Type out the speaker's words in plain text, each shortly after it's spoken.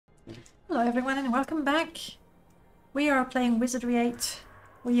Hello everyone and welcome back. We are playing Wizardry 8.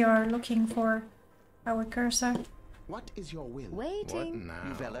 We are looking for our cursor. What is your will? Waiting.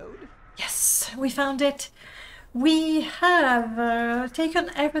 You bellowed? Yes, we found it. We have taken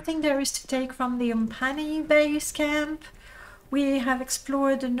everything there is to take from the Umpani base camp. We have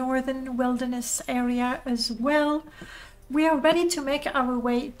explored the northern wilderness area as well. We are ready to make our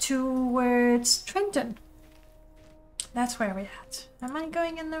way towards Trenton. That's where we're at. Am I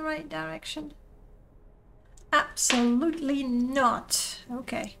going in the right direction? Absolutely not.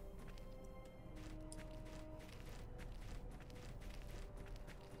 Okay.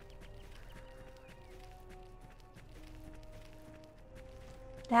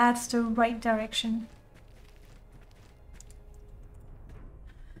 That's the right direction.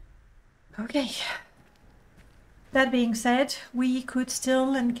 Okay. That being said, we could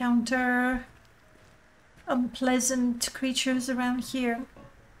still encounter unpleasant creatures around here.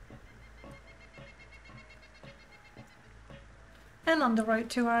 And on the road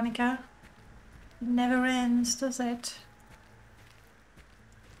to Arnica. It never ends, does it?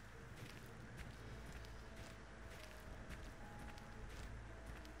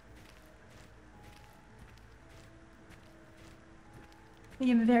 I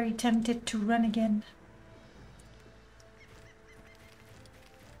am very tempted to run again.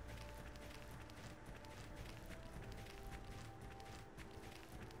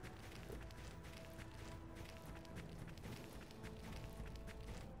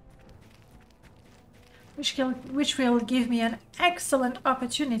 Which will give me an excellent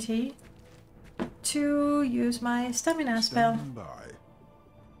opportunity to use my stamina spell.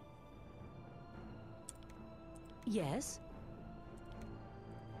 Yes?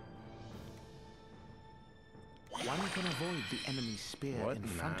 One can avoid the enemy's spear in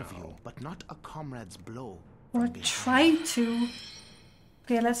front of you, but not a comrade's blow. Or try to.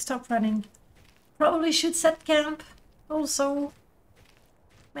 Okay, let's stop running. Probably should set camp. Also,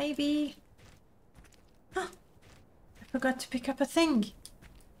 maybe. Huh. I forgot to pick up a thing.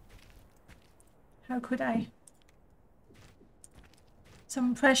 How could I?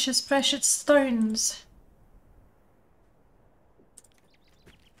 Some precious stones.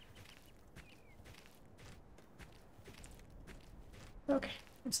 Okay,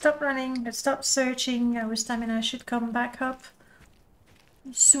 let's stop running, let's stop searching. Our stamina should come back up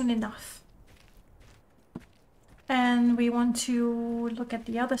soon enough. And we want to look at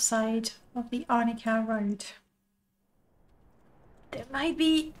the other side of the Arnica Road. There might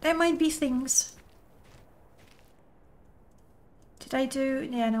be things. Did I do?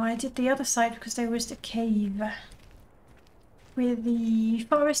 Yeah, no, I did the other side because there was the cave with the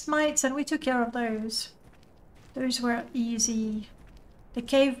forest mites, and we took care of those. Those were easy. The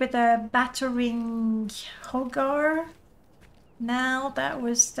cave with the battering Hogar. Now that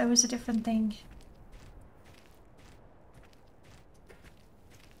was a different thing.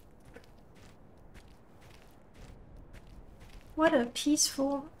 What a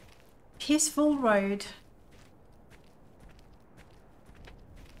peaceful road.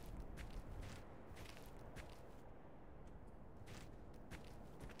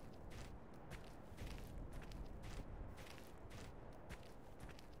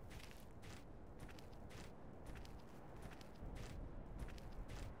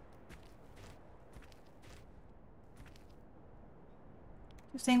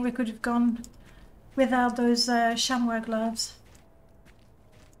 I think we could have gone without those chamois gloves.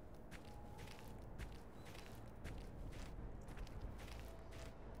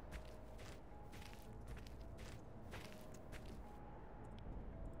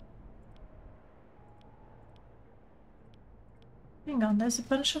 Hang on, there's a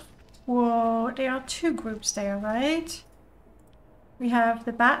bunch of... Whoa, there are two groups there, right? We have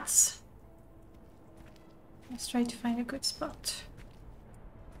the bats. Let's try to find a good spot.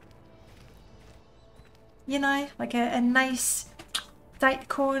 You know, like a nice tight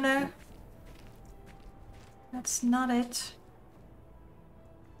corner. That's not it.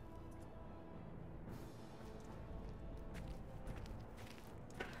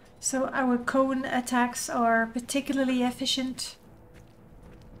 So our cone attacks are particularly efficient.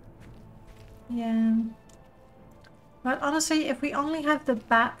 Yeah. But honestly, if we only have the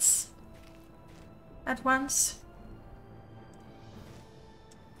bats at once,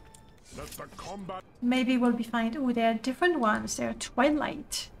 maybe we'll be fine. Oh, they're different ones. They're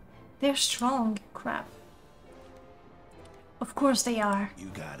Twilight. They're strong. Crap. Of course they are. You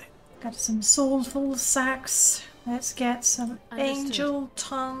got it. Got some soulful sacks. Let's get some angel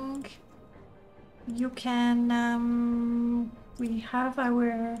tongue. You can, we have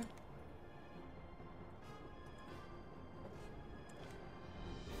our...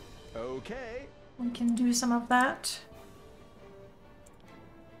 Okay. We can do some of that.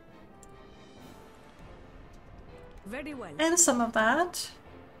 Very well. And some of that.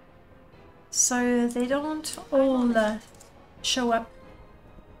 So they don't all show up.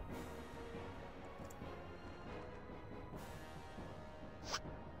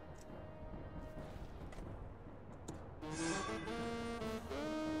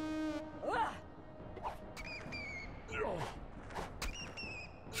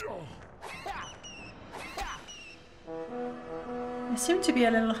 They seem to be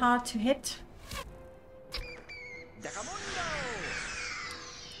a little hard to hit.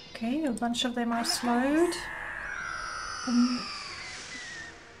 Okay, a bunch of them are slowed.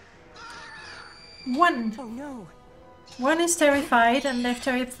 One. Oh no. One is terrified, and they've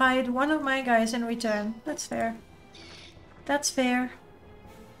terrified one of my guys in return. That's fair. That's fair.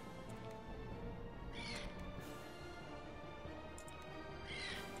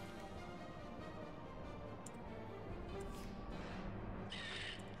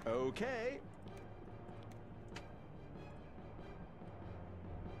 Okay.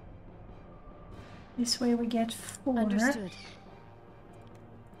 This way we get 4. Understood.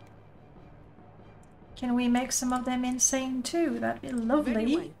 Can we make some of them insane too? That'd be lovely.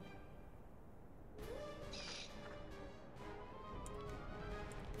 Very well.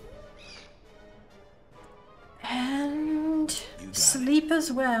 And got sleep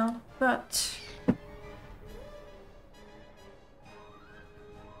as well, but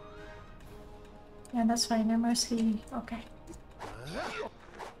yeah, that's fine. They're mostly okay.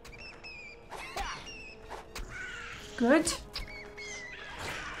 Good.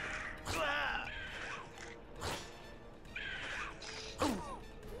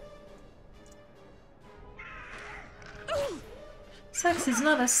 Sucks is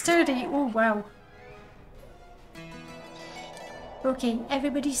not as sturdy. Oh wow. Okay,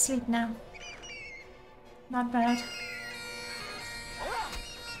 everybody sleep now. Not bad.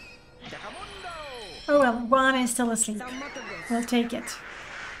 Oh well, one is still asleep. We'll take it.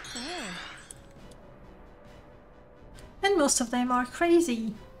 And most of them are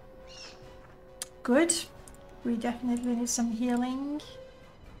crazy. Good. We definitely need some healing.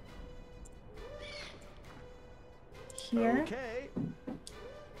 Here. Okay.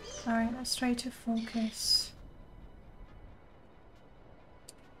 Alright, let's try to focus.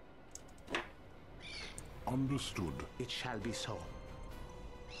 Understood. It shall be so.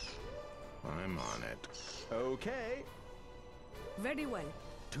 I'm on it. Okay. Very well.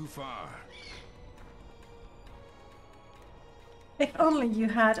 Too far. If only you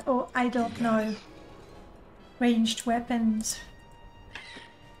had, oh, I don't know, ranged weapons.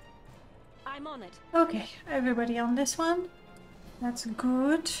 I'm on it. Okay, everybody on this one. That's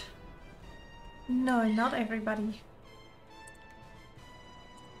good. No, not everybody.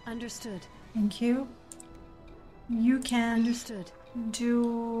 Understood. Thank you. You can Understood.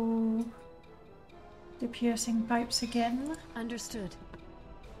 do the piercing pipes again. Understood.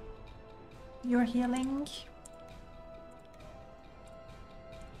 You're healing.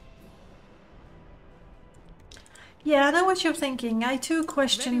 Yeah, I know what you're thinking. I too Very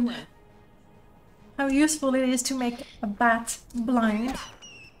question well. how useful it is to make a bat blind,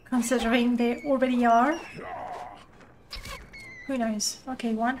 considering they already are. Who knows?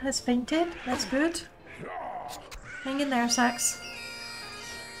 Okay, one has fainted. That's good. Hang in there, Sax.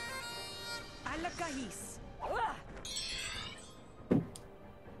 Alakahis.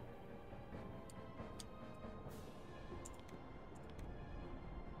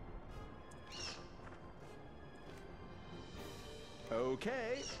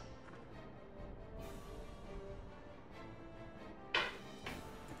 Okay.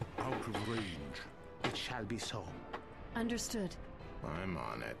 Out of range. It shall be so. Understood. I'm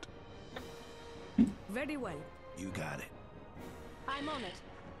on it. Very well. You got it. I'm on it.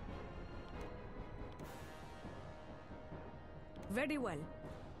 Very well.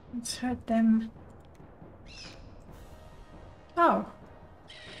 Let's hurt them. Oh.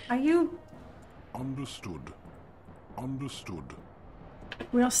 Are you? Understood. Understood.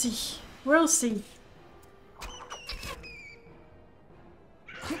 We'll see. We'll see.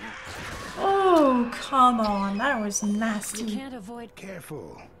 Oh, come on. That was You nasty. can't avoid.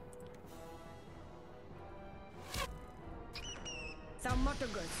 Careful.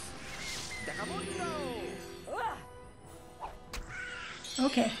 Samatagus.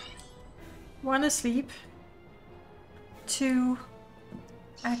 Okay. One asleep. Two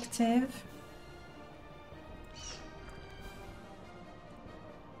active.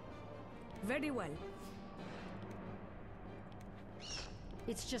 Very well.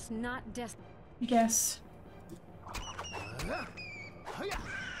 It's just not Yes.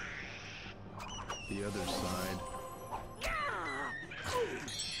 The other side.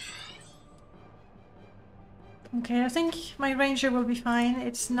 Okay, I think my ranger will be fine.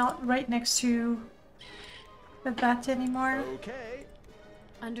 It's not right next to the bat anymore. Okay.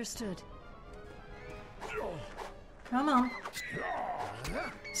 Understood. Come on.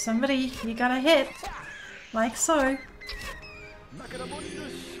 Somebody, you gotta hit. Like so.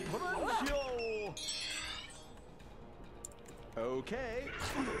 Okay.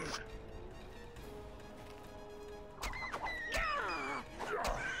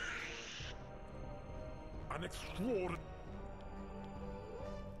 An extraordinary.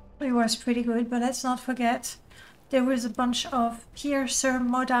 It was pretty good, but let's not forget there was a bunch of piercer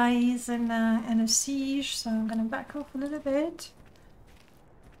mod eyes and a siege, so I'm gonna back off a little bit.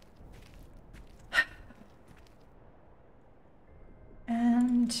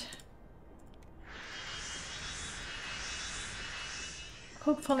 And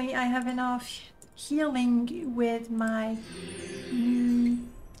hopefully I have enough healing with my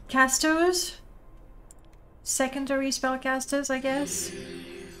casters. Secondary spellcasters, I guess.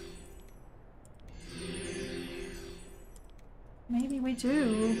 Maybe we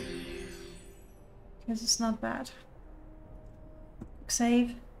do. Because it's not bad.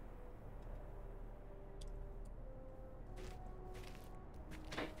 Save.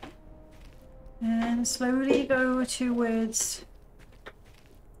 And slowly go towards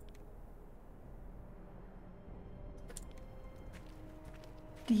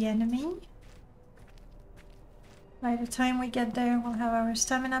the enemy. By the time we get there, we'll have our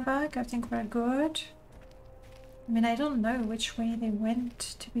stamina back. I think we're good. I mean, I don't know which way they went,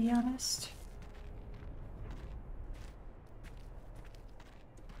 to be honest.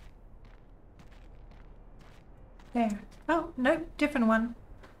 There. Oh, no, different one.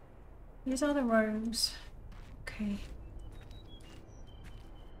 These are the rows. Okay.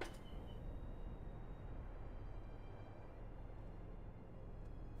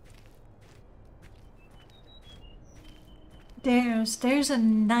 There's a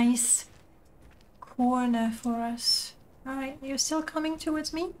nice corner for us. Alright, you're still coming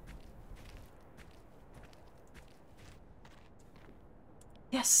towards me?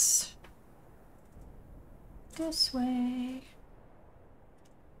 Yes. This way.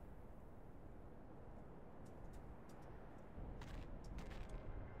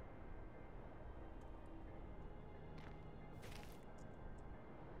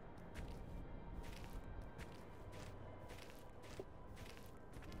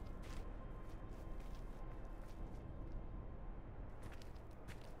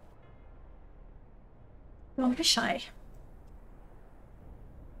 Don't be shy.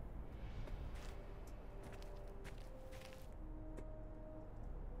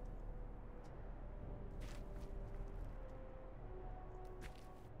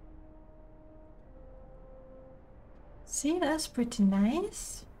 See, that's pretty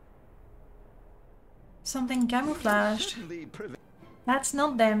nice. Something camouflaged. That's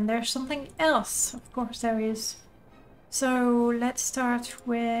not them, there's something else. Of course there is. So let's start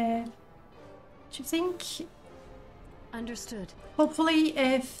with... Do you think? Understood. Hopefully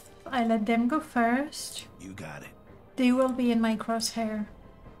if I let them go first, You got it. they will be in my crosshair.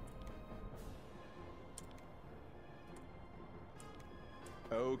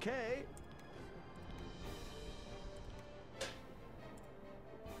 Okay.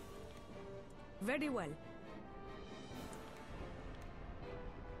 Very well.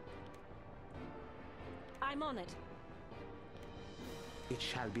 I'm on it. It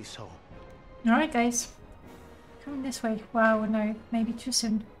shall be so. Alright guys, coming this way. Wow, no, maybe too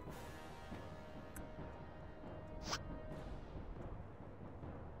soon.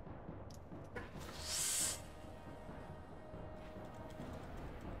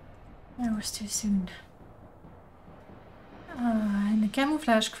 That was too soon. And the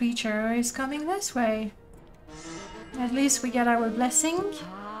camouflage creature is coming this way. At least we get our blessing.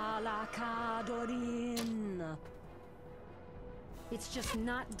 It's just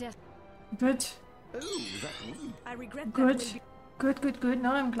not death. Good. Oh, that one. I regret Good. that will be Good, good, good.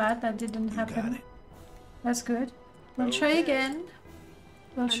 No, I'm glad that didn't You got happen. it. That's good. We'll try Okay. again.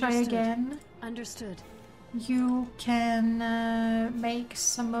 We'll try Understood. again. understood. You can make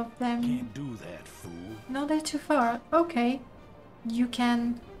some of them... Can't do that, fool. No, they're too far. Okay. You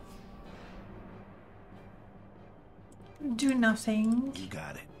can... do nothing. You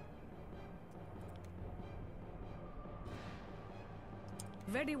got it.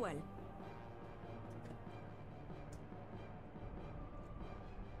 Very well.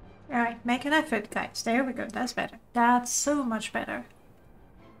 Alright, make an effort, guys. There we go. That's better. That's so much better.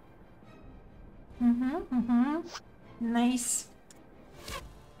 Nice.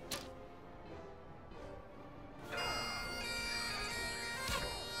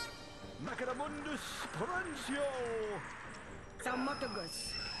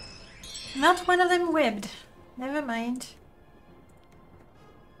 Thaumaturgus. Not one of them webbed. Never mind.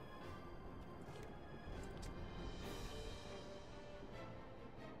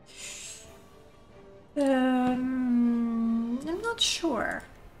 I'm not sure.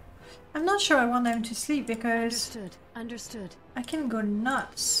 I'm not sure I want them to sleep because Understood. I can go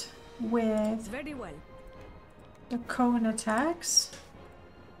nuts with Very well. the cone attacks.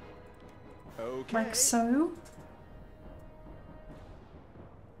 Okay. Like so.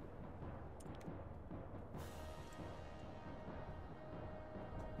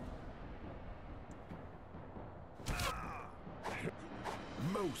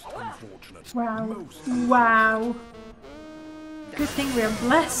 Most unfortunate. Wow. Most Wow. Good thing we're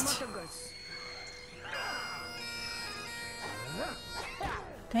blessed. Thaumaturgus.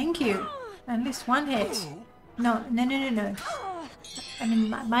 Thank you. At least one hit. No. I mean,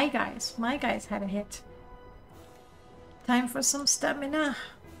 my guys had a hit. Time for some stamina.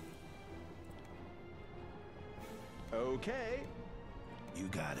 Okay. You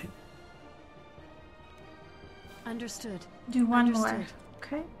got it. Understood. Do one more. Understood.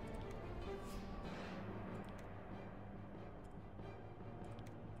 Okay.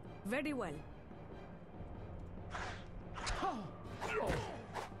 Very well.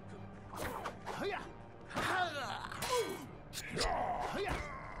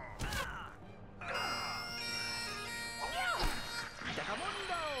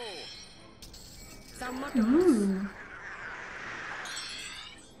 Thaumaturgus. Ooh.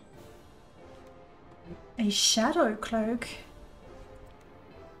 A shadow cloak.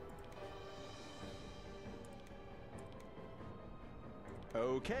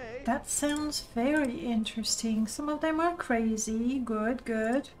 Okay. That sounds very interesting. Some of them are crazy. Good,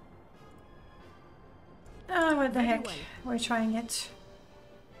 good. Oh, what the Very heck. well. We're trying it.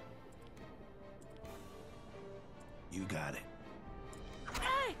 You got it.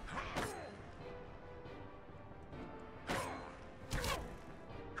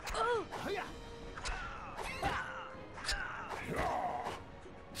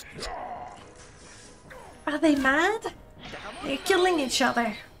 Are they mad? They're killing each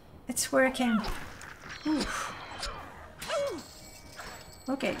other. It's working. Oof.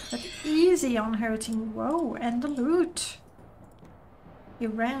 Okay, but easy on hurting. Whoa, and the loot. A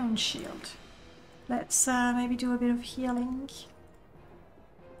round shield. Let's maybe do a bit of healing.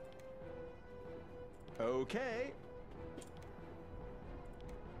 Okay.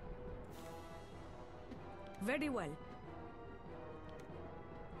 Very well.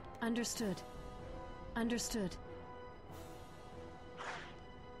 Understood. Understood.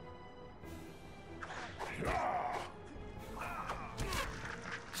 Wow.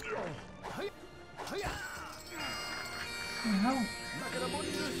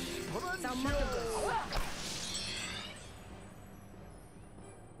 Thaumaturgus.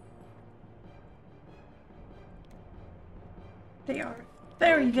 They are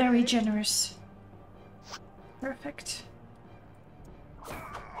very, very generous. Perfect.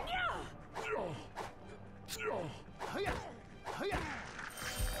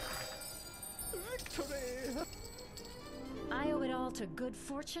 I owe it all to good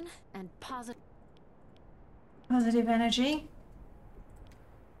fortune and positive. Positive energy.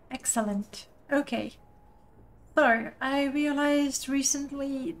 Excellent. Okay. So, I realized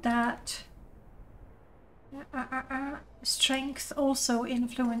recently that strength also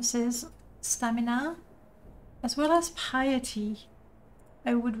influences stamina as well as piety.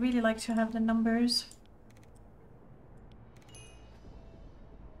 I would really like to have the numbers.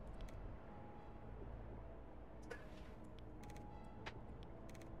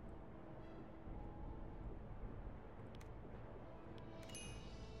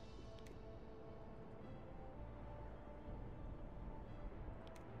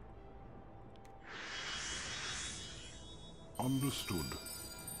 understood.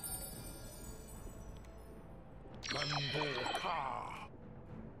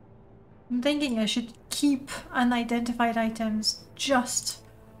 I'm thinking I should keep unidentified items just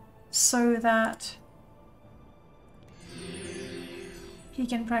so that he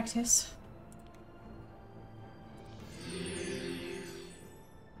can practice.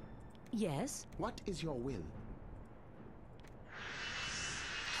 Yes? What is your will?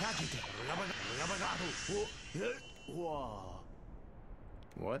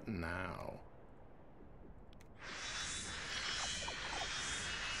 What now?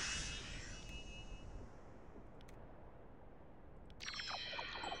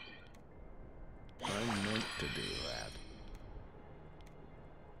 I meant to do that.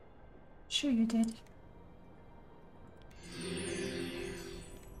 Sure you did.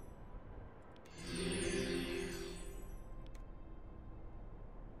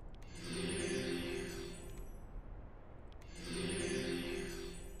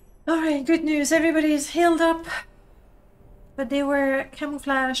 Alright, good news. Everybody's healed up. But they were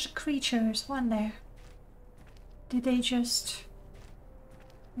camouflaged creatures, weren't they? Did they just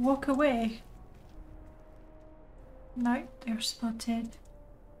walk away? No, they're spotted.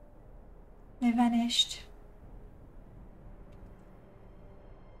 They vanished.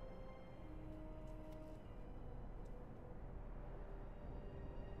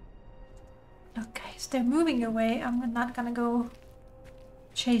 Okay, so they're moving away. I'm not gonna go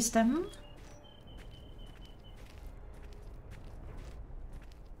chase them.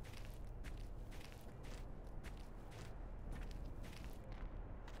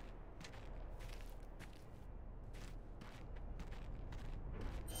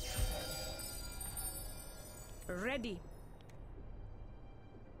 Ready.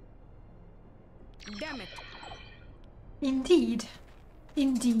 Damn it. Indeed.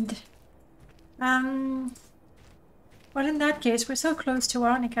 Indeed. Well, in that case, we're so close to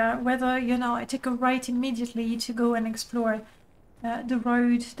Arnica, whether, you know, I take a right immediately to go and explore the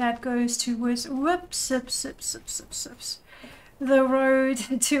road that goes towards... Whoops, the road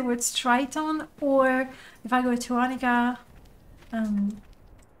towards Triton, or if I go to Arnica,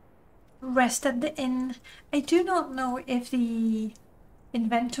 rest at the inn. I do not know if the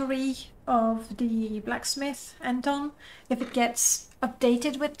inventory of the blacksmith, Anton, if it gets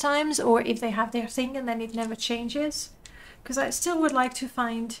updated with times or if they have their thing and then it never changes. Because I still would like to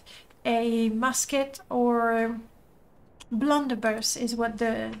find a musket or blunderbuss is what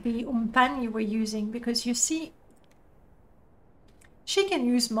the Umpani were using, because you see she can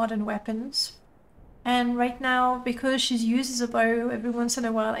use modern weapons, and right now because she uses a bow every once in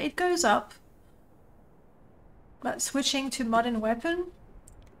a while it goes up, but switching to modern weapon,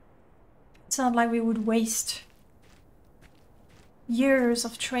 it's not like we would waste years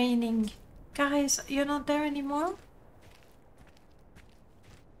of training. Guys, you're not there anymore?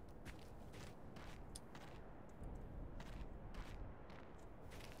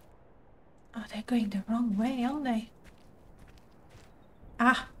 Oh, they're going the wrong way, aren't they?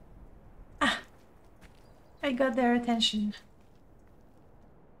 Ah! Ah! I got their attention.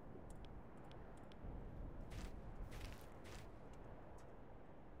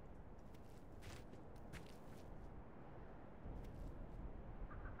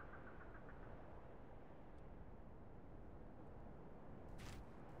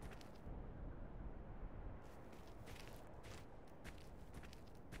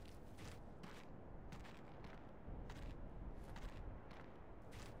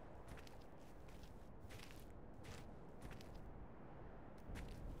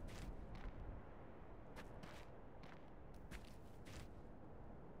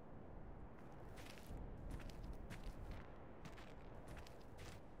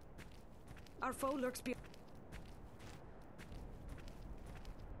 Our foe lurks behind.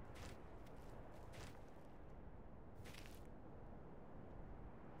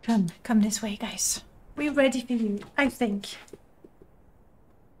 Come this way, guys. We're ready for you, I think.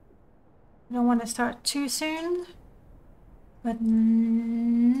 Don't want to start too soon, but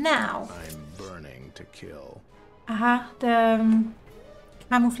now. I'm burning to kill. The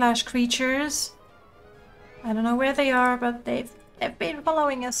camouflage creatures. I don't know where they are, but they've been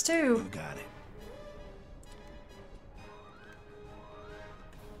following us too. You got it.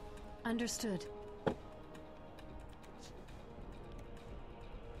 Understood.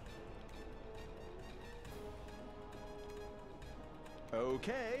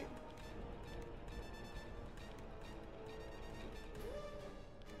 Okay.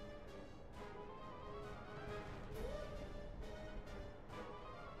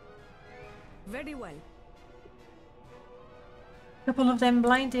 Very well. A couple of them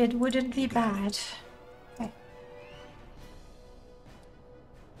blinded wouldn't be bad. Okay.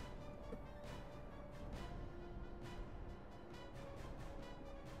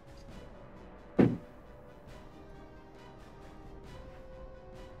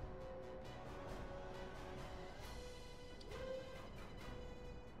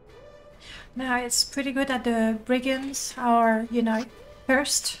 Now it's pretty good that the brigands are, you know,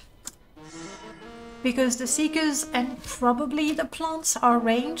 first. Because the seekers and probably the plants are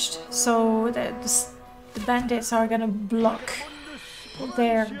ranged, so the bandits are gonna block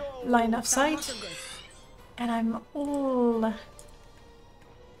their line of sight. And I'm all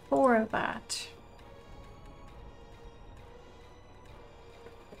for that.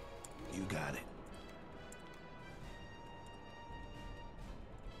 You got it.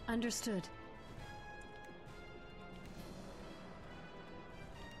 Understood.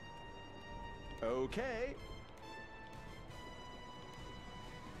 Okay.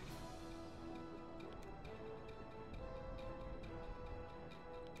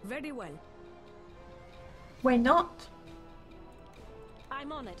 Very well. Why not?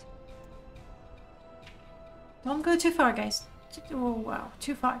 I'm on it. Don't go too far, guys. Oh, wow.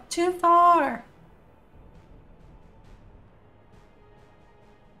 Too far. Too far!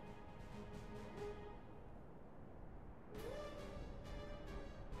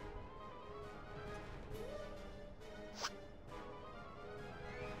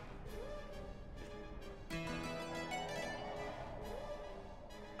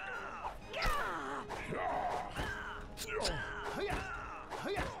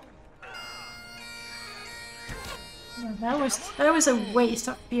 Yeah, that was a waste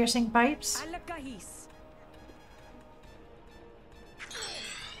of piercing pipes. Alakahis.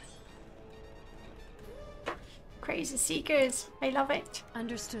 Crazy seekers. I love it.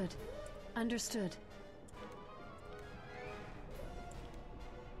 Understood. Understood.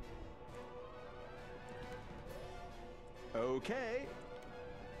 Okay.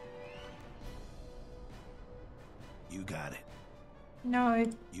 You got it. No,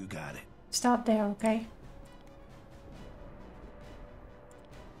 You got it. stop there, okay?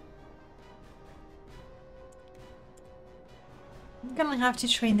 I'm gonna have to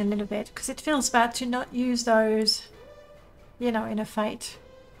train a little bit because it feels bad to not use those, you know, in a fight.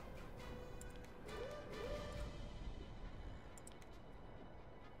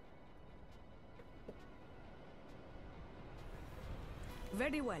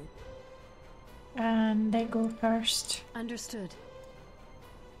 Very well. And they go first. Understood.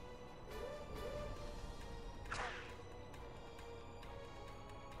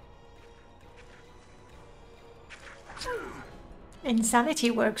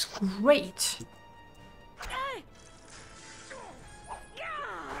 Insanity works great.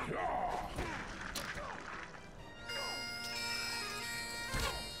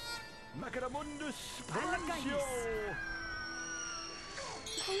 Macadamundus Alakahis.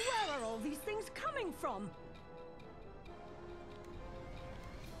 Where are all these things coming from?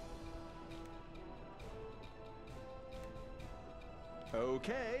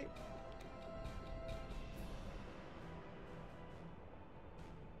 Okay.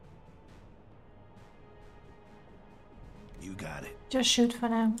 You got it. Just shoot for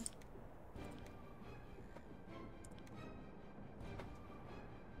now.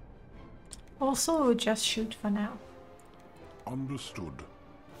 Also, just shoot for now. Understood.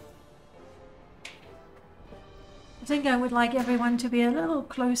 I think I would like everyone to be a little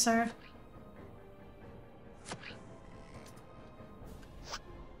closer.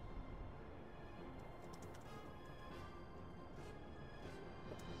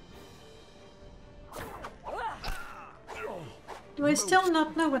 Do I still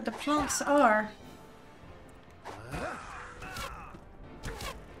not know what the plants are?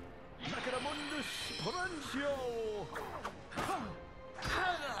 Macadamundus Porancio.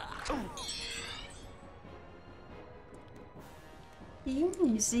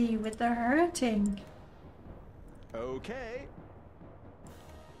 Easy with the hurting. Okay.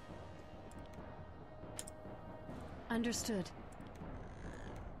 Understood.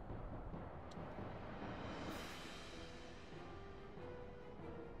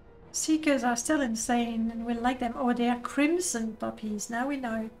 Seekers are still insane and we like them. Oh, they are crimson puppies. Now we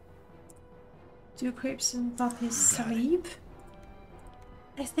know. Do crimson puppies You got it. sleep?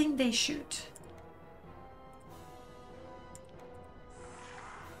 I think they should.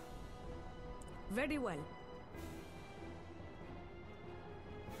 Very well.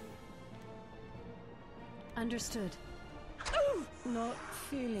 Understood. Not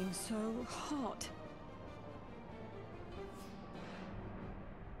feeling so hot.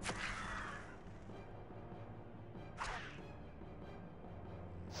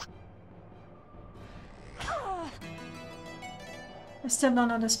 I still don't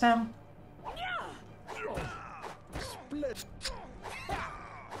know the spell. Split.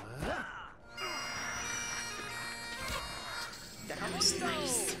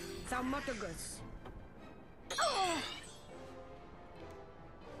 Nice. Thaumaturgus.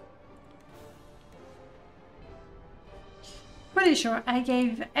 Pretty sure I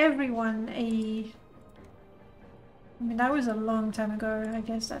gave everyone a... I mean, that was a long time ago. I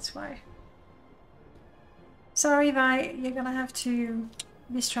guess that's why. Sorry, Vi. You're gonna have to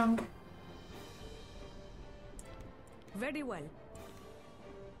be strong. Very well.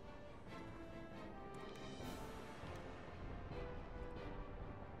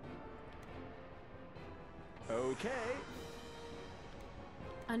 Okay.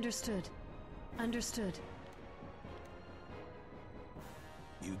 Understood. Understood.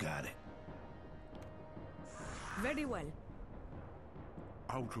 You got it. Very well.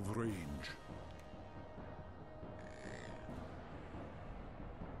 Out of range.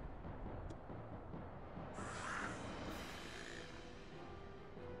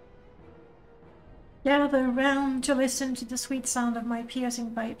 gather round to listen to the sweet sound of my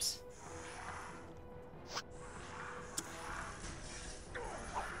piercing pipes.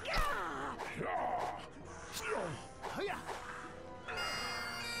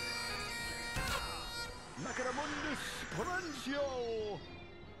 Macadamundus Porantio!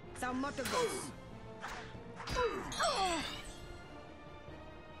 Thaumaturgus.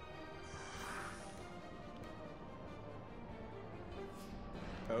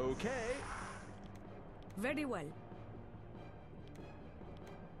 Okay. Very well.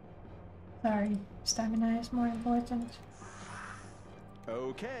 Sorry, stamina is more important.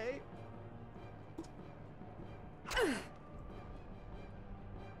 Okay.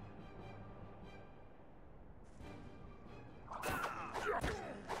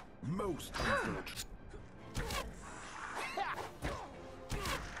 Most unfortunate.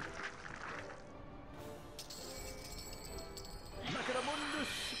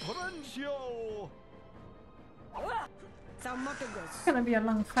 Macadamundus Porantio! Thaumaturgus. It's gonna be a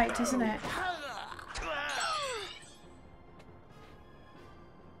long fight, isn't it?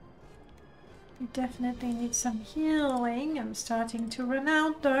 You definitely need some healing. I'm starting to run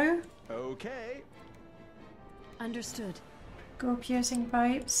out though. Okay. Understood. Go piercing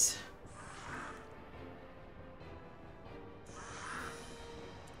pipes.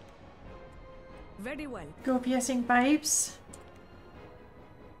 Very well. Go piercing pipes.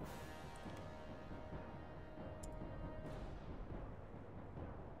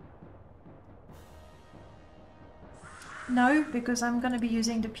 No, because I'm gonna be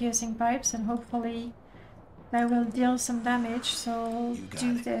using the piercing pipes and hopefully that will deal some damage, so I'll You got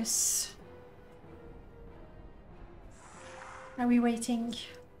do it. this. Are we waiting?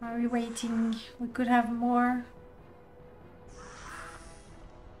 Are we waiting? We could have more.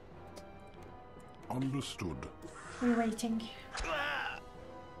 Understood. We're waiting.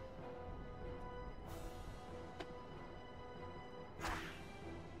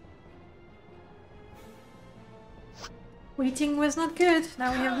 Waiting was not good.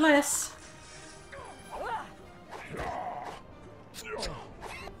 Now we have less.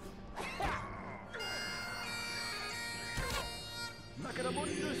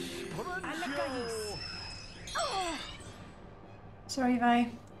 Macadamundus Porantio! Sorry,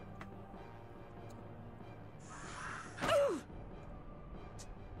 Vi.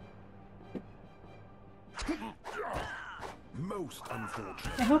 Most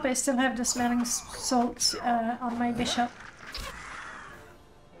unfortunate. I hope I still have the smelling salts on my bishop.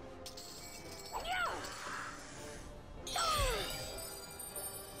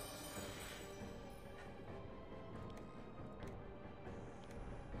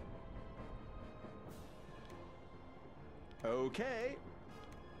 Okay.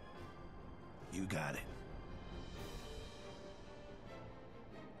 You got it.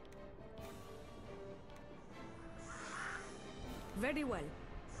 Very well.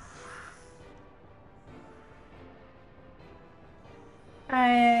 I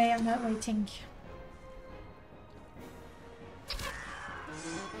am not waiting.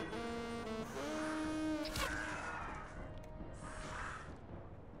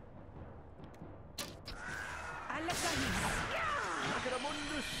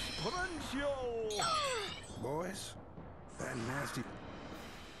 Macadamundus Porantio! Boys, that nasty...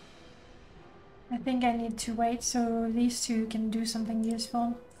 I think I need to wait so these two can do something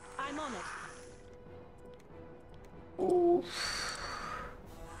useful. I'm on it. Ooh.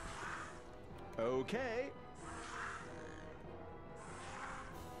 Okay.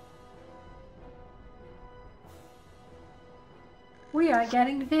 We are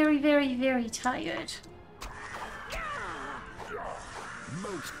getting very, very, very tired.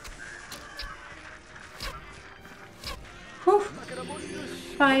 Most. Whew.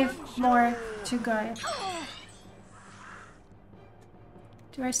 Macadamundus 5 more to go.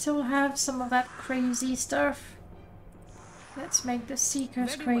 Do I still have some of that crazy stuff? Let's make the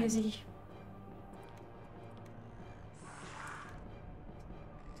seekers Very well. crazy.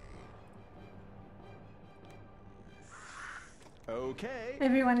 Okay.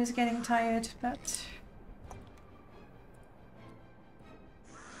 Everyone is getting tired, but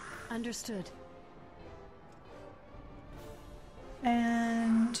Understood.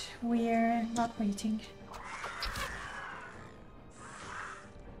 and we're not waiting.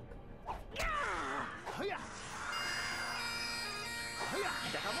 Hiya! Hiya!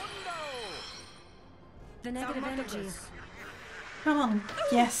 Decamundo! The negative energy. Come on,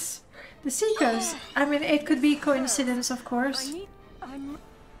 yes. The seekers. I mean, it could be coincidence, of course.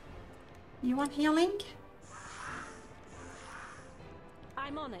 You want healing?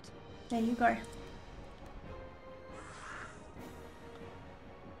 I'm on it. There you go.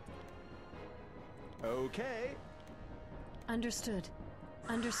 Okay. Understood.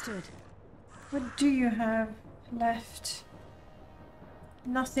 Understood. What do you have left?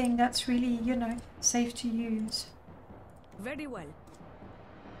 Nothing that's really, you know, safe to use. Very well.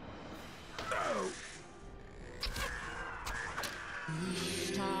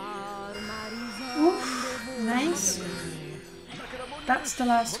 Oof, nice. That's the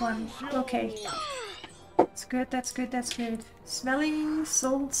last one. Okay. That's good, that's good, that's good. Smelling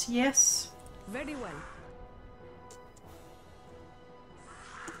salts, yes. Very well.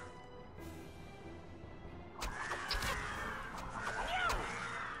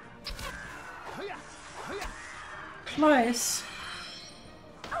 Close.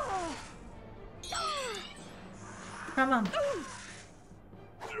 Come on.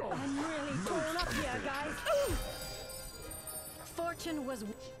 I'm really torn up here, guys. Fortune was...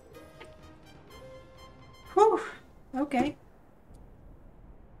 Whew. Okay.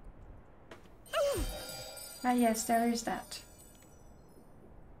 Ah yes, there is that.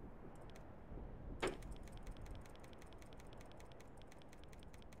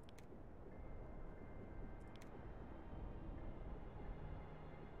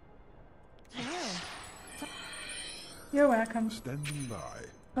 You're welcome. Standing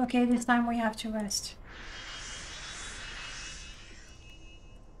by. Okay, this time we have to rest.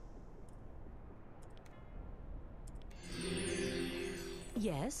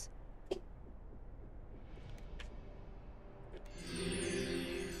 Yes?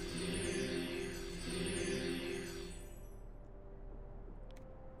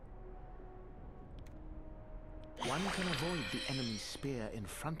 One can avoid the enemy's spear in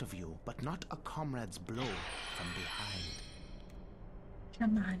front of you, but not a comrade's blow from behind.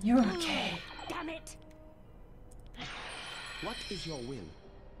 Come on, you're okay. Damn it! What is your will?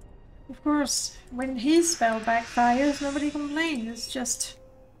 Of course, when his spell backfires, nobody complains. It's just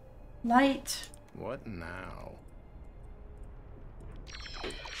light. What now?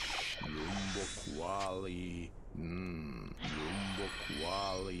 Lumbo quali. Lumbo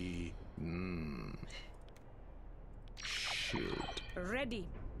quali. Shoot. Ready.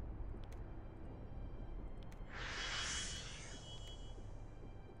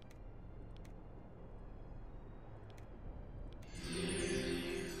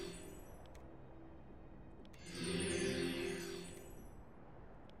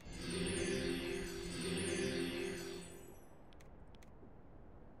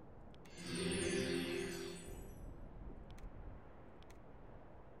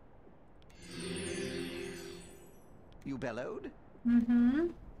 You bellowed? Mm-hmm.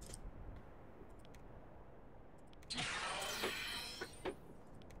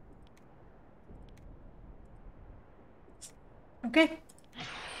 Okay.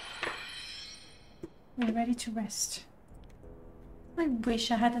 We're ready to rest. I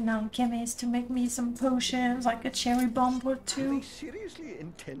wish I had an alchemist to make me some potions, like a cherry bomb or Do two. they seriously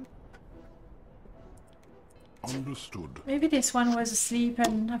intend? Understood. Maybe this one was asleep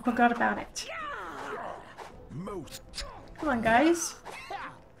and I forgot about it. Most. Come on, guys.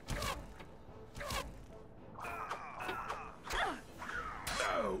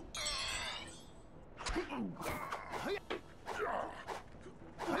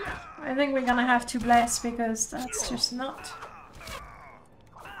 I think we're gonna have to bless because that's just not...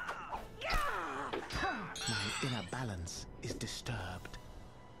 My inner balance is disturbed.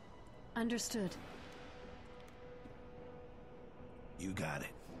 Understood. You got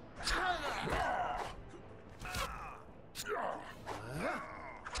it.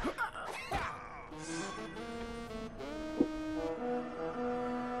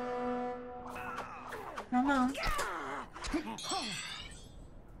 Come on.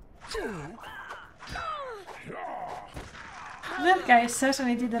 That guy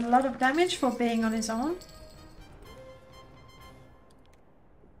certainly did a lot of damage for being on his own.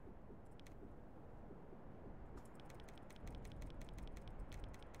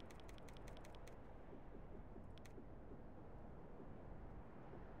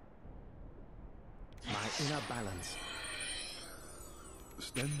 My inner balance.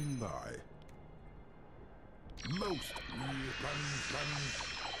 Standing by. Most.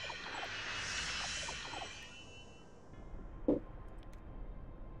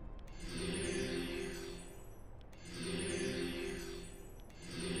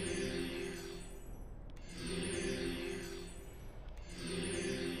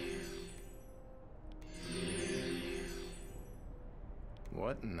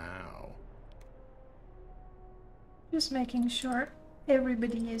 What now? Just making sure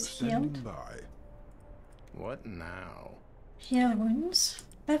everybody is healed. Standing by. What now? Heal wounds.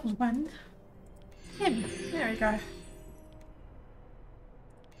 Level 1. Him. There we go.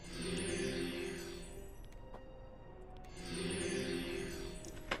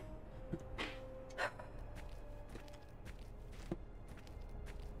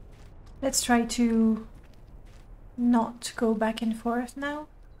 Let's try to not go back and forth now.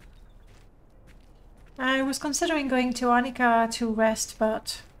 I was considering going to Annika to rest,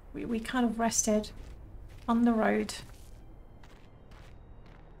 but we kind of rested on the road.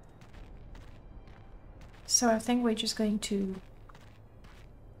 So I think we're just going to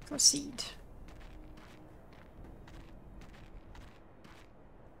proceed.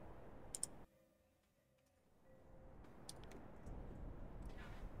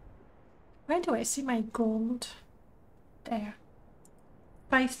 Where do I see my gold? There.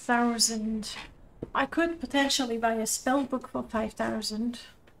 5,000. I could potentially buy a spell book for 5,000.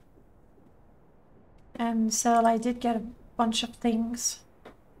 And sell, I did get a bunch of things.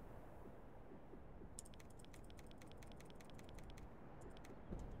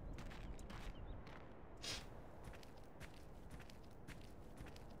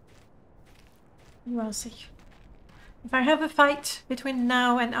 We'll see. If I have a fight between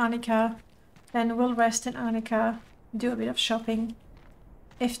now and Annika, then we'll rest in Annika, do a bit of shopping.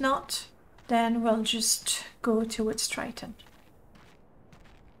 If not, then we'll just go towards Triton.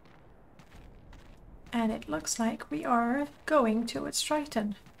 And it looks like we are going towards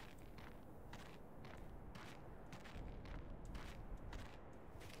Triton.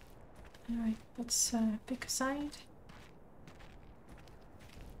 Alright, let's pick a side.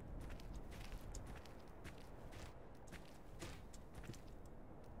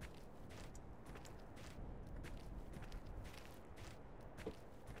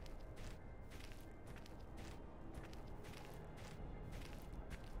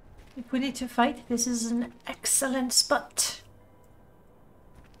 If we need to fight, this is an excellent spot.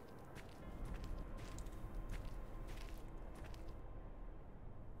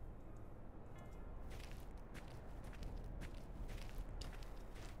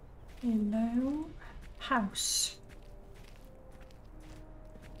 Hello, house.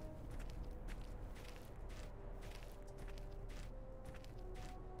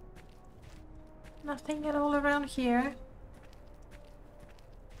 Nothing at all around here.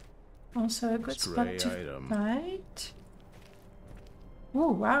 Also a good spot to fight.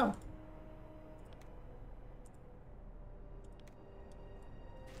 Oh, wow.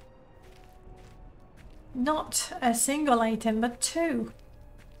 Not a single item, but two.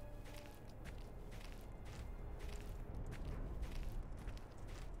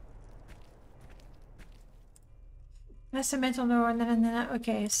 That's a metal door, and then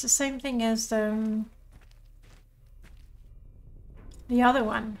okay, it's the same thing as the other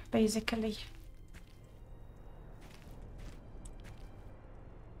one, basically.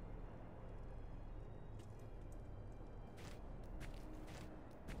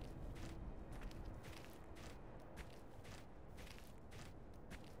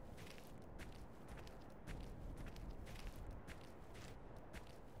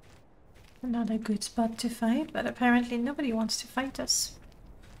 Another good spot to fight, but apparently nobody wants to fight us.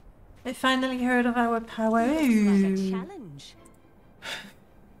 They finally heard of our power. Looks like a challenge.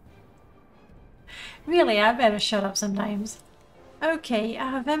 Really, I better shut up sometimes. Okay,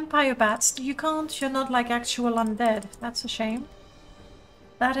 vampire bats. You can't, you're not like actual undead. That's a shame.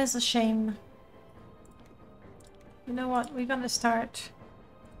 That is a shame. You know what, we're gonna start.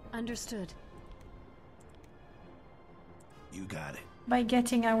 Understood. You got it. By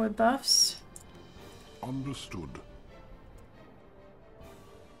getting our buffs. Understood.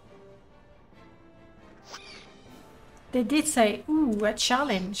 They did say, ooh, a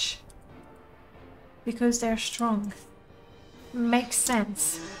challenge. Because they're strong. Makes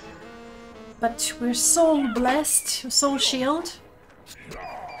sense. But we're soul blessed, soul shield.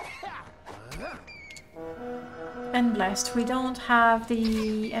 And blessed. We don't have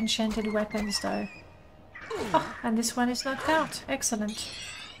the enchanted weapons though. Oh, and this one is knocked out. Excellent.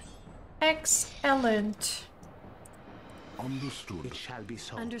 Excellent. Understood. It shall be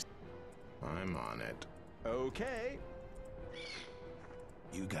so. I'm on it. Okay.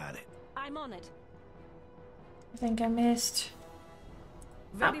 You got it. I'm on it. I think I missed.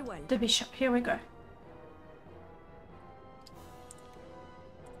 Very well. The bishop. Here we go.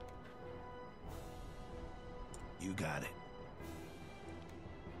 You got it.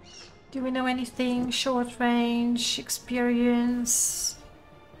 Do we know anything? Short range, experience?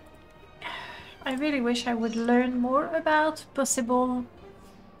 I really wish I would learn more about possible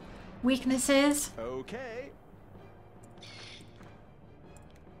weaknesses. Okay.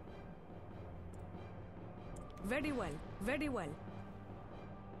 Very well. Very well.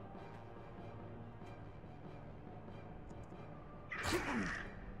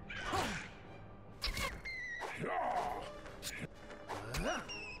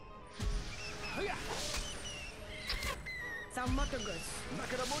 Thaumaturgus.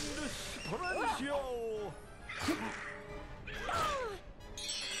 Macadamundus Porancio!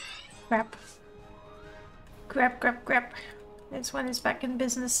 Crap. Crap, crap, crap. This one is back in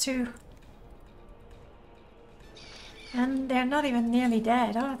business too. And they're not even nearly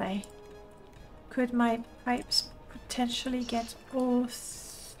dead, are they? Could my pipes potentially get all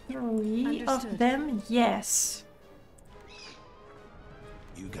three of them? Yes.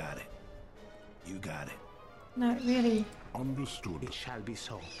 You got it. You got it. Not really. Understood. It shall be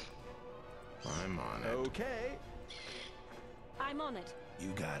so. I'm on it. Okay. I'm on it. You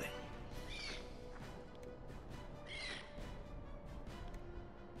got it.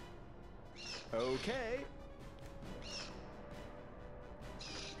 Okay.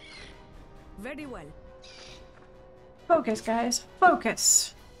 Very well. Focus, guys.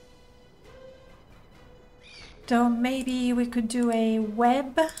 Focus. So maybe we could do a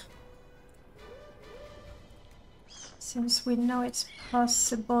web. Since we know it's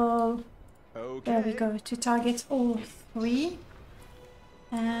possible. Okay. There we go. To target all three.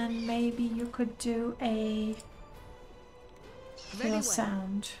 And maybe you could do a Very kill well.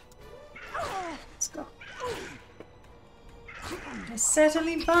 sound. Let's go. They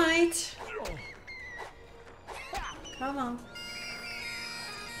certainly bite. Come on.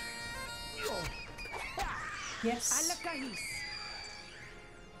 Yes. Alakahis.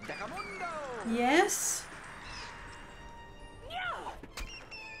 Decamundo! Yes.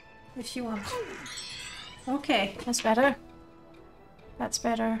 If you want. Okay, that's better. That's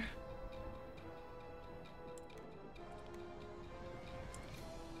better.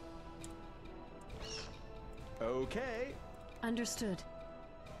 Okay. Understood.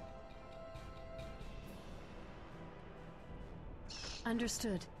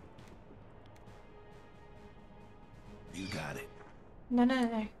 Understood. You got it. No, no, no,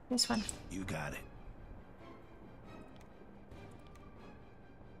 no. This one. You got it.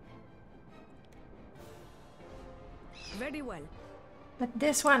 Very well. But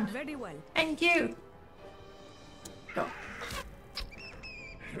this one. Very well. And you. Go.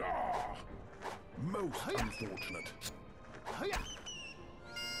 Most unfortunate.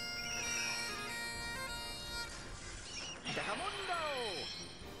 Decamundo!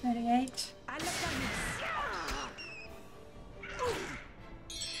 38. Alakahis.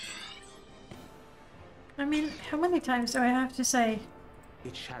 I mean, how many times do I have to say?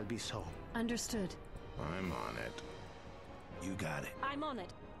 It shall be so. Understood. I'm on it. You got it. I'm on it.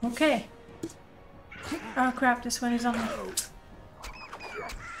 Okay. Oh crap, this one is on.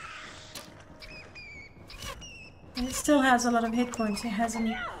 And it still has a lot of hit points. It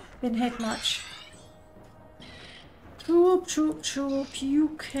hasn't been hit much. Troop, troop, troop.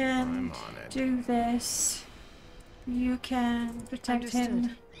 You can I'm on it. do this. You can protect him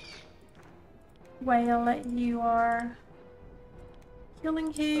Understood. while you are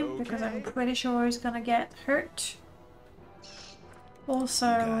killing him because I'm Okay. pretty sure he's gonna get hurt. Got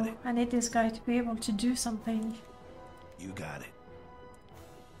Also, it. I need this guy to be able to do something. You got it.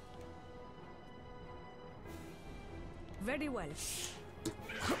 Very well.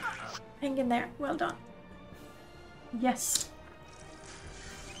 Hang in there. Well done. Yes.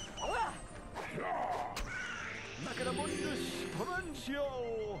 Macadamundus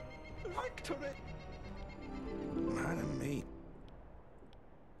Porancio! Victory! Not me.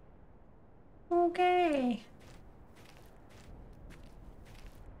 Okay.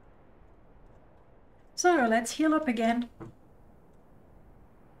 So let's heal up again.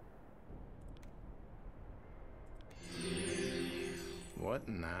 What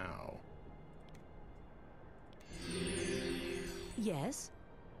now? Yes.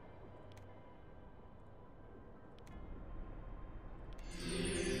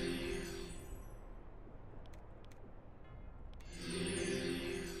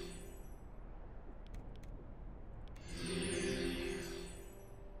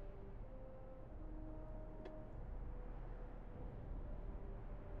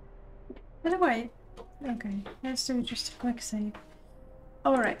 By the way, okay, let's do just a quick save.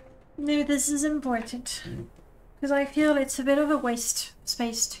 Alright, now this is important. Because I feel it's a bit of a waste of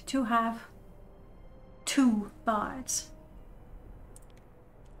space to have two bards.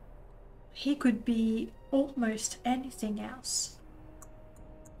 He could be almost anything else.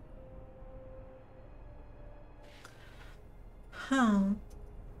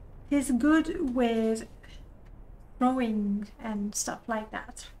 He's good with throwing and stuff like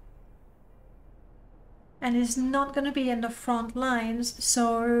that. And he's not going to be in the front lines,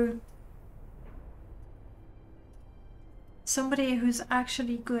 so somebody who's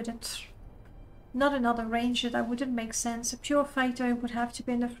actually good at not another ranger, that wouldn't make sense. A pure fighter would have to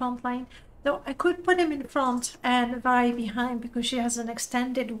be in the front line. Though I could put him in front and Vi behind because she has an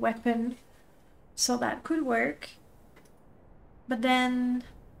extended weapon. So that could work. But then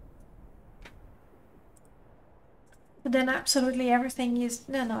absolutely everything is...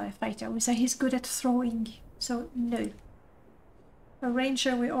 No, a fighter. We say he's good at throwing. So no. A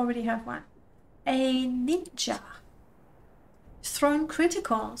ranger, we already have one. A ninja. Thrown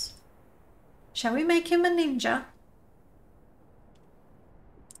criticals. Shall we make him a ninja?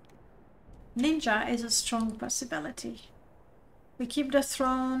 Ninja is a strong possibility. We keep the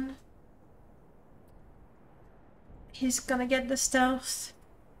throne. He's gonna get the stealth.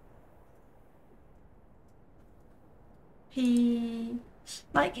 He...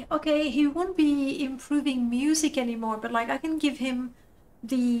 Like, okay, he won't be improving music anymore, but like I can give him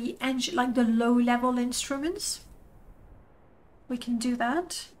the like the low level instruments. We can do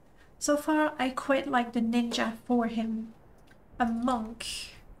that. So far I quite like the ninja for him. A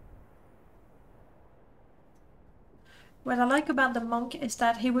monk. What I like about the monk is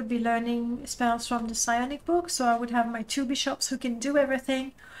that he would be learning spells from the psionic book, so I would have my two bishops who can do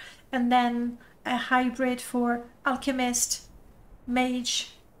everything, and then a hybrid for alchemist,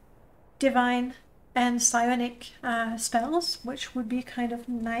 mage, divine, and psionic spells, which would be kind of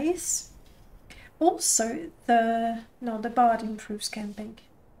nice. Also, the bard improves camping.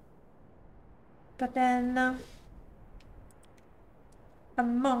 But then a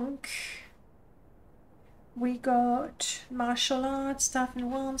monk. We got martial arts, staff and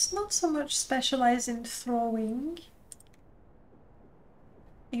wands, not so much specialized in throwing.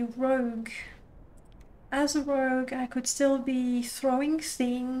 A rogue. As a rogue, I could still be throwing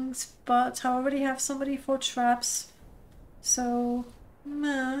things, but I already have somebody for traps. So,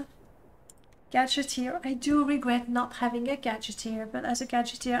 meh. Gadgeteer. I do regret not having a gadgeteer, but as a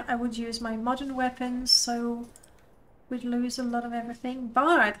gadgeteer, I would use my modern weapons, so we'd lose a lot of everything.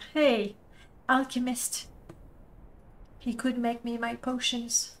 Bard, hey! Alchemist. He could make me my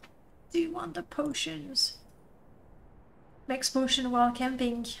potions. Do you want the potions? Makes potion while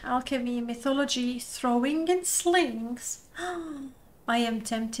camping. Alchemy, mythology, throwing and slings. I am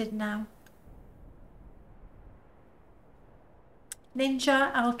tempted now.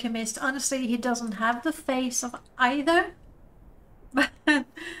 Ninja, alchemist. Honestly, he doesn't have the face of either. But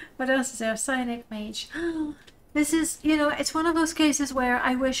what else is there? Psionic mage. This is, you know, it's one of those cases where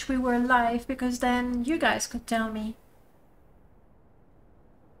I wish we were live, because then you guys could tell me.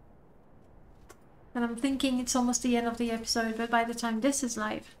 And I'm thinking it's almost the end of the episode, but by the time this is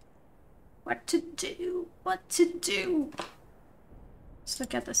live, what to do? What to do? Let's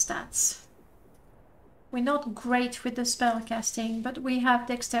look at the stats. We're not great with the spell casting, but we have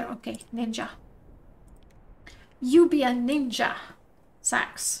Dexter. Okay, ninja. You be a ninja,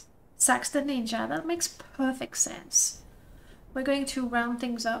 Sax. Sax the ninja. That makes perfect sense. We're going to round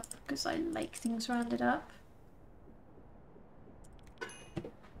things up because I like things rounded up.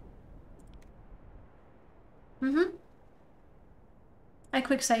 I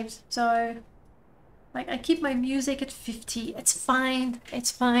quick saved, so like I keep my music at 50. It's fine. It's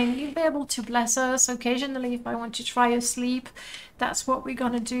fine. You'll be able to bless us occasionally if I want to try asleep. That's what we're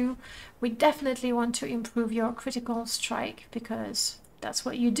gonna do. We definitely want to improve your critical strike because that's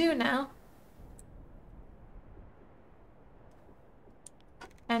what you do now.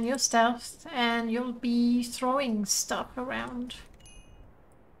 And your stealth, and you'll be throwing stuff around.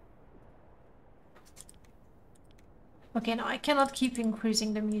 Okay, no, I cannot keep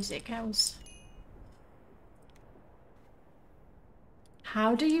increasing the music.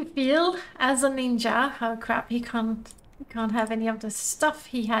 How do you feel as a ninja? Oh crap, he can't have any of the stuff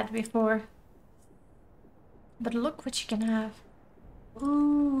he had before. But look what you can have.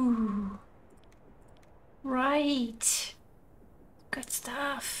 Ooh. Right. Good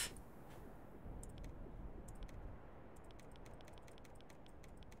stuff.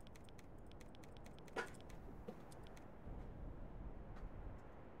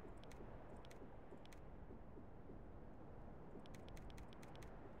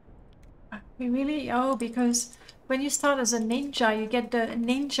 We really, oh, because when you start as a ninja, you get the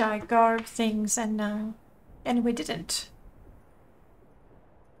ninja garb things, and we didn't.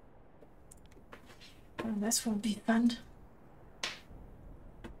 Oh, this will be fun.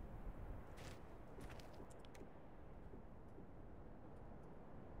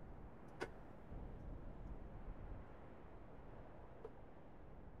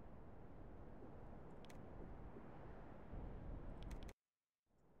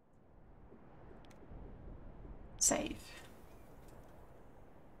 Save.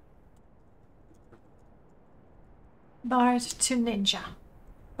 Bard to ninja.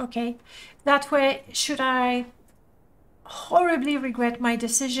 Okay, that way, should I horribly regret my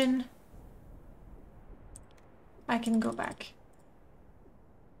decision, I can go back.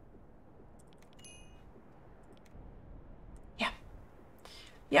 Yeah.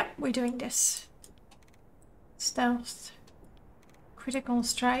 Yeah, we're doing this. Stealth. Critical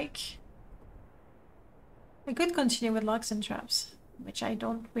strike. I could continue with locks and traps, which I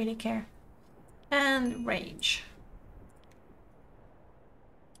don't really care. And range.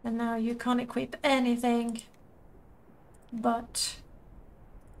 And now you can't equip anything but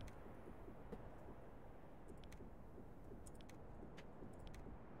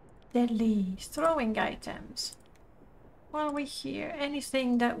deadly throwing items. While we're here,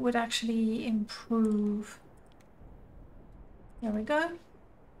 anything that would actually improve. There we go.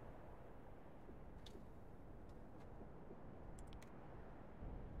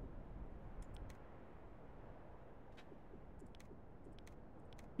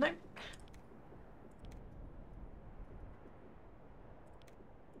 No.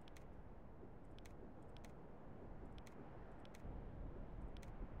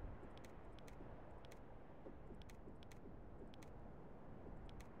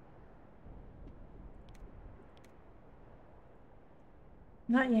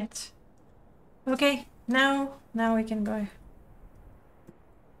 Not yet. Okay, now we can go.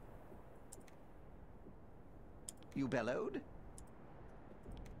 You bellowed?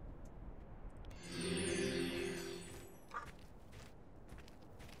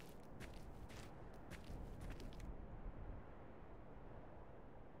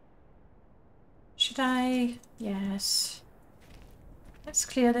 Should I? Yes. Let's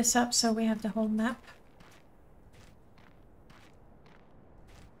clear this up so we have the whole map.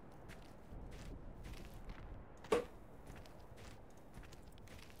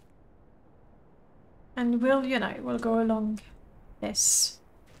 And we'll go along this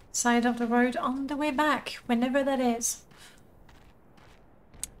side of the road on the way back, whenever that is.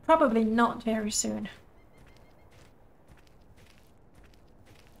 Probably not very soon.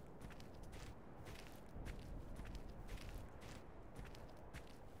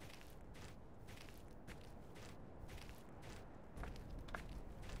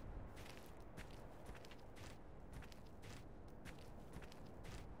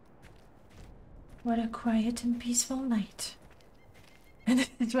 What a quiet and peaceful night. And this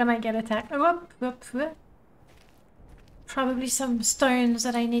is when I get attacked. Oh, whoop, whoop, whoop. Probably some stones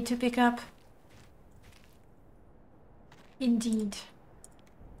that I need to pick up. Indeed.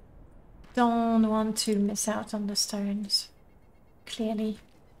 Don't want to miss out on the stones. Clearly.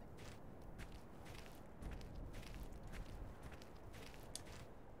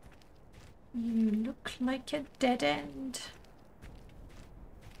 You look like a dead end.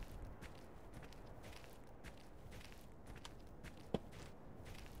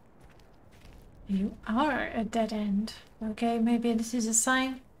 You are a dead end. Okay, maybe this is a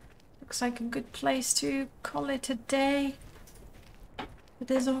sign. Looks like a good place to call it a day. But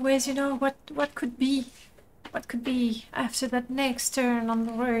there's always, you know, what could be? What could be after that next turn on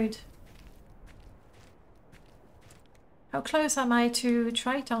the road? How close am I to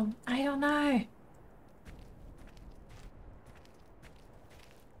Triton? I don't know.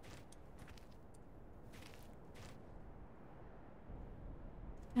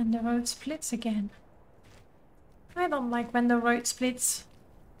 And the road splits again. I don't like when the road splits.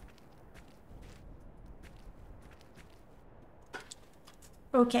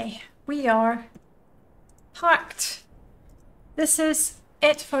 Okay, we are parked. This is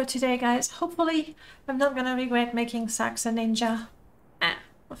it for today, guys. Hopefully, I'm not gonna regret making Sax a ninja.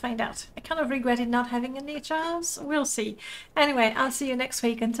 We'll find out. I kind of regretted not having a ninja. We'll see. Anyway, I'll see you next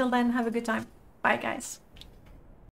week. Until then, have a good time. Bye, guys.